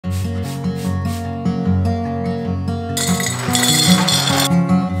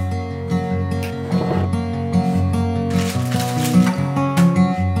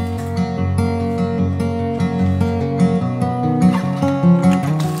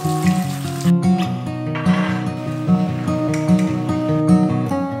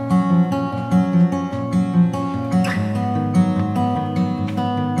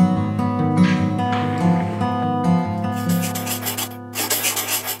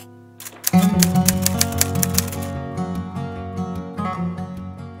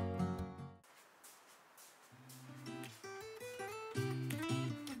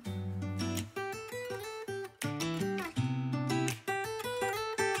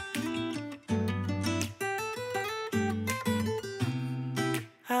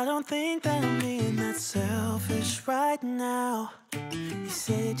don't think that I'm being that selfish right now. You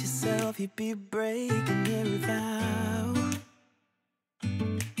said yourself you'd be breaking your vow.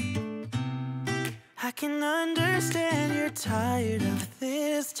 I can understand you're tired of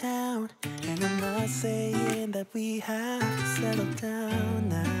this town, and I'm not saying that we have to settle down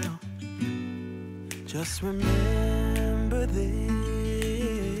now. Just remember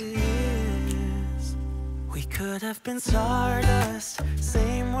this: we could have been stardust,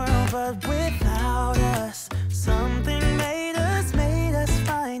 same world but without us. Something made us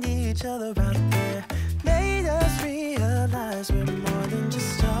find each other out there, made us realize we're more than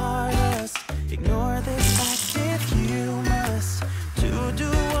just stardust. Ignore this fact if you must, to do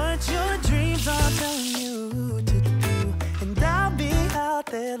what your dreams are telling you to do. And I'll be out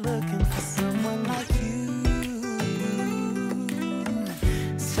there looking for someone like you.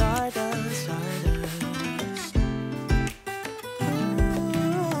 Stardust, stardust.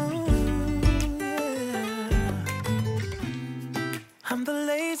 Ooh, yeah. I'm the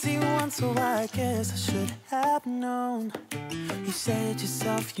lazy one, so I guess I should have known. You said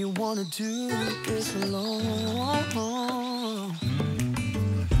yourself you wanna do this alone.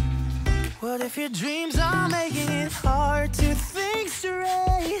 What if your dreams are making it hard to think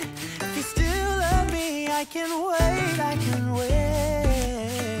straight? If you still love me, I can wait, I can wait.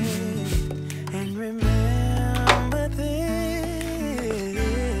 And remember this: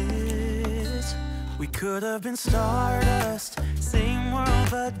 we could have been stardust, same world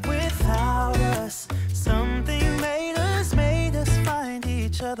but without us. Something made us find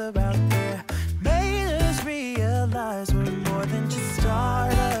each other out there, made us realize we're more than just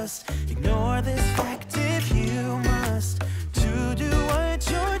stardust. Ignore this fact if you must, to do what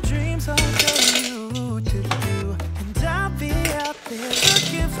your dreams are telling you to do. And I'll be out there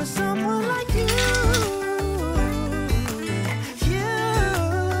looking for someone like you.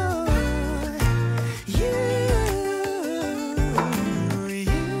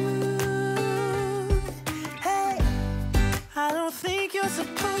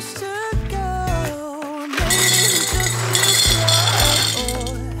 Supposed to go, maybe just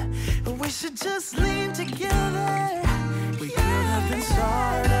to we should just lean together. We could have been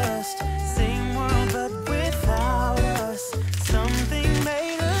stardust, same world but without us. Something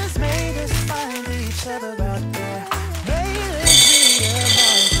made us find each other out there, made us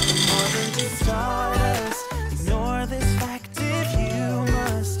realize we're more than just stardust. Ignore this fact if you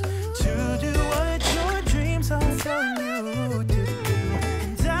must, to do what your dreams are telling you to.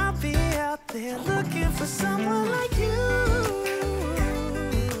 They're looking for someone like you.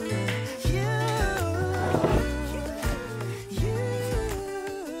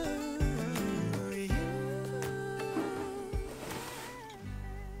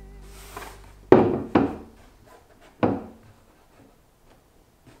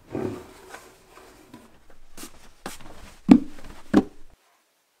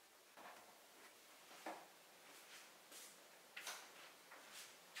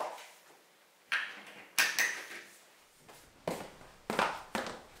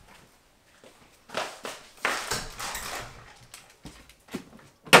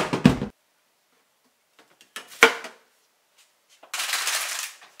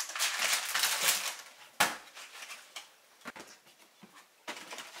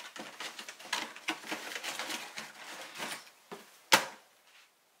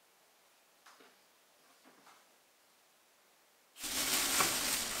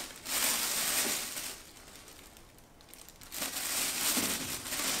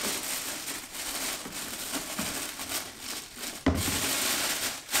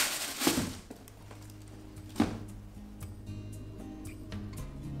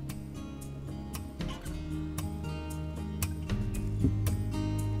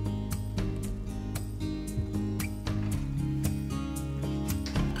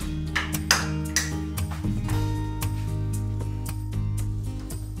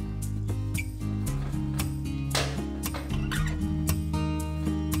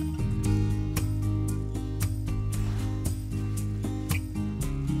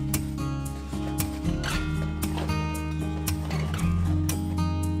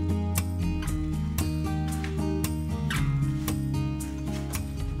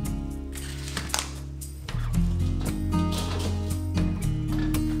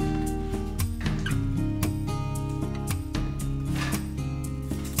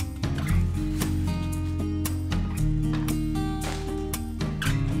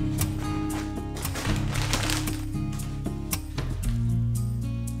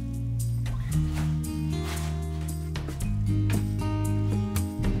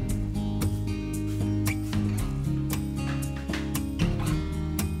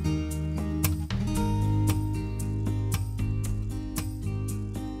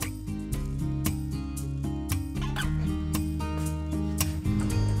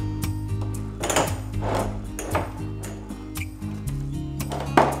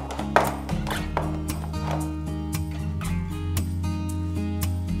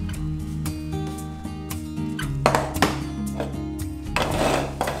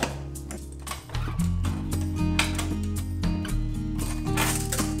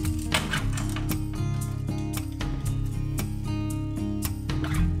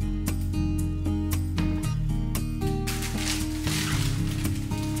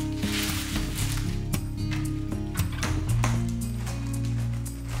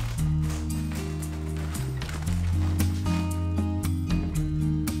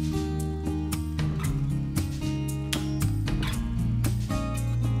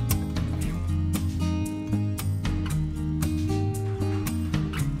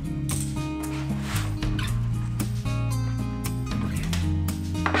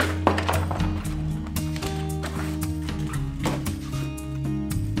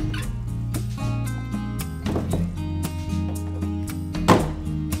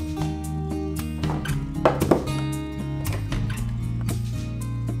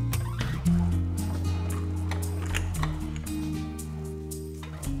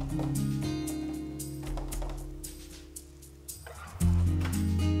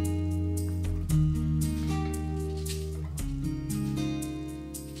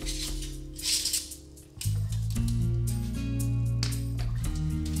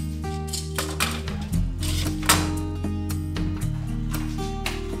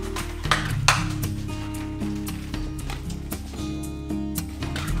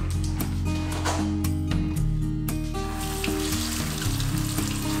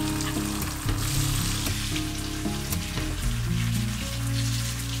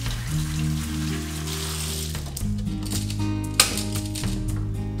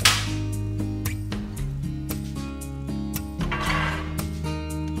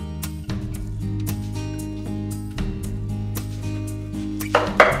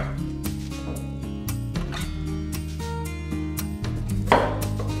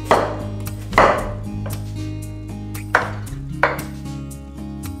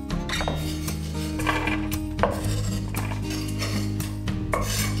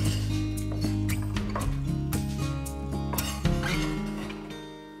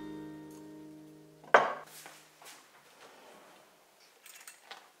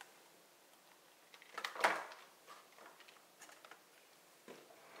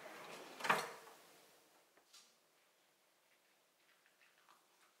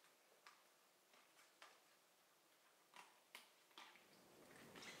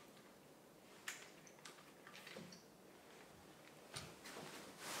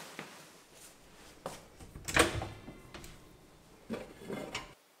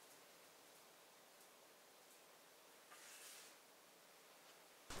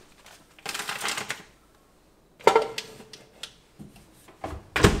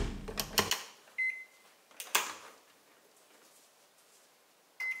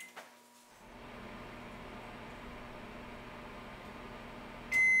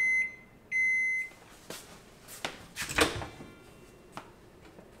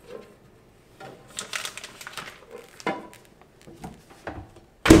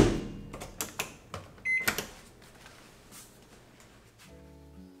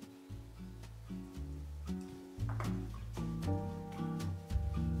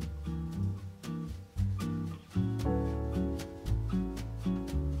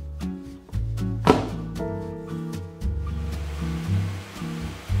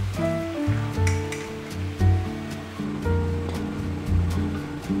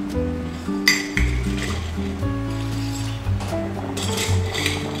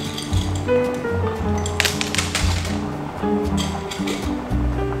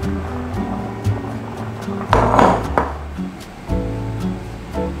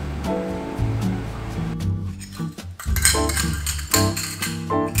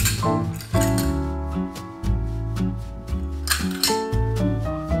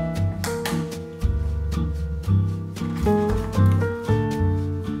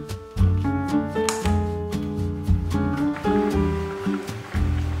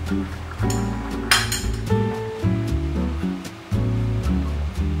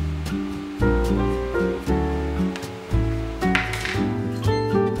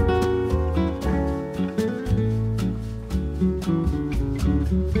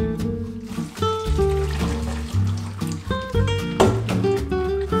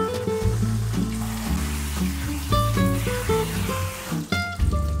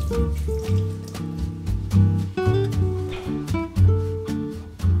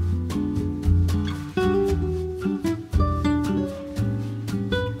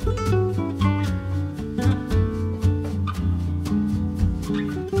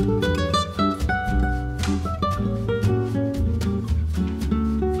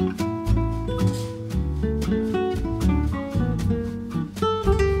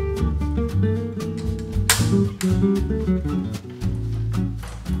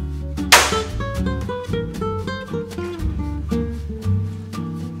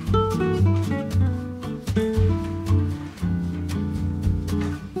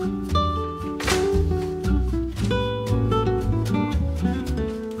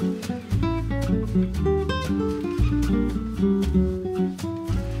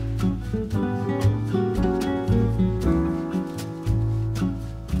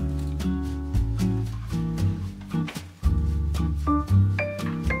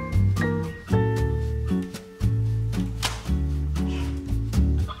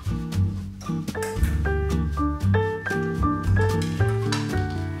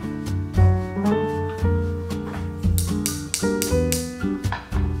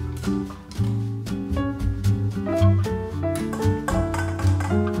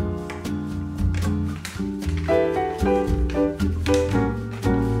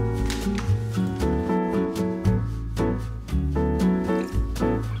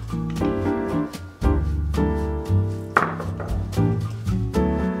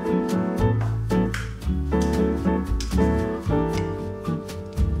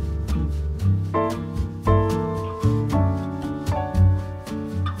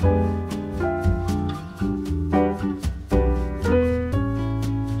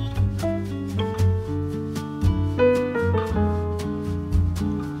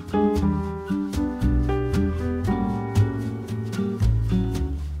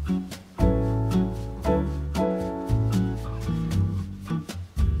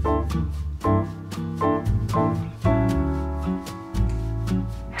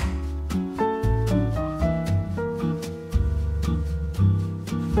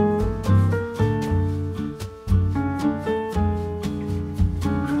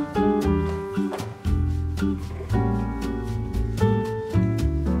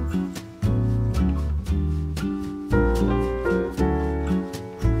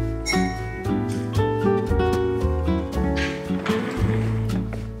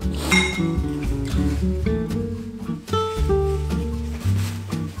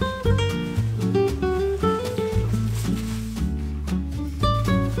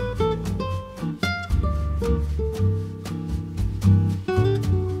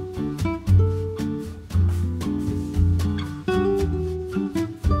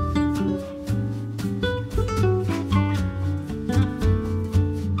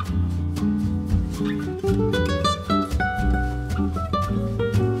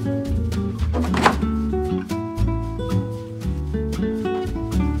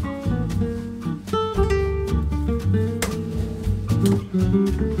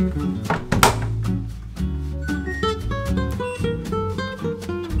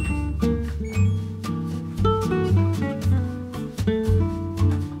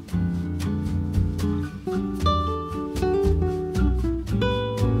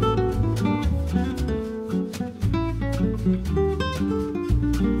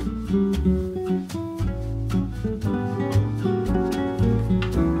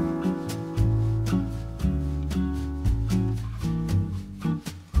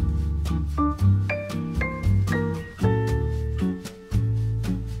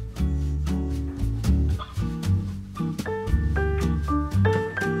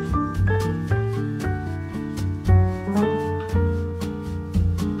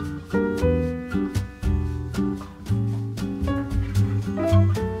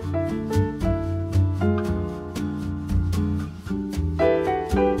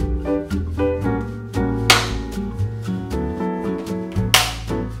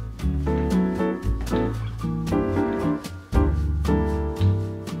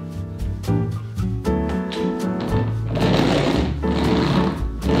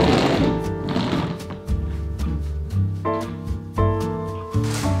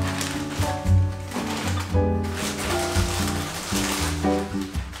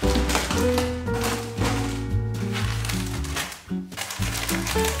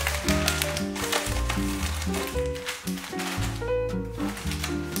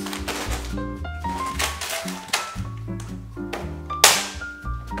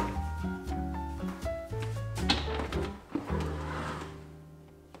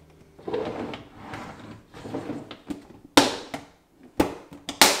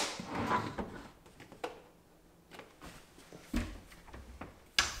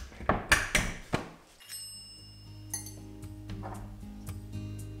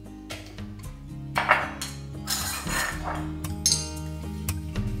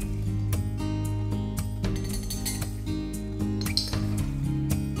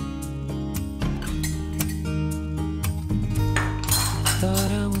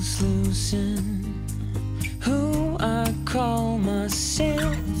 Thought I was losing who I call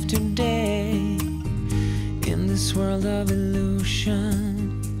myself today in this world of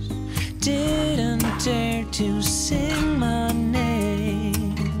illusions. Didn't dare to sing my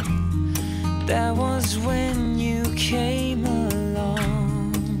name. That was when you came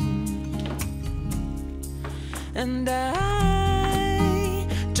along, and I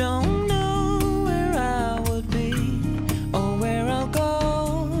don't know where I would be or where I'll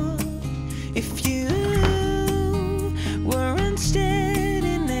go if you weren't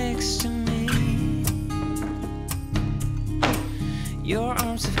standing next to me. Your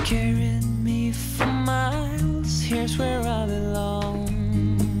arms have carried me for miles. Here's where I belong.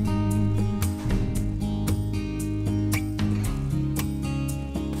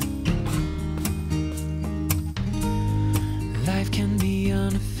 Life can be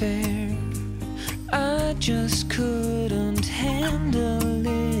unfair. I just couldn't handle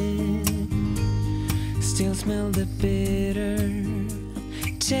it. Still smell the bitter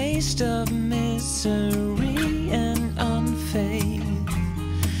taste of misery and unfaith.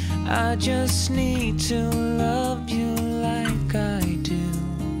 I just need to love you like I do,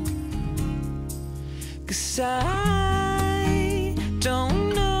 'cause I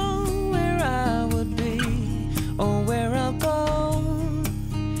don't know where I would be or where I'll go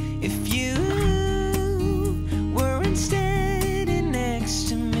if you weren't standing next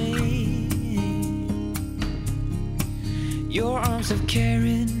to me. Your arms have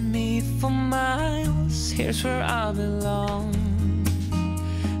carried me for miles. Here's where I belong.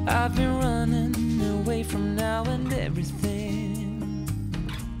 I've been running away from now and everything.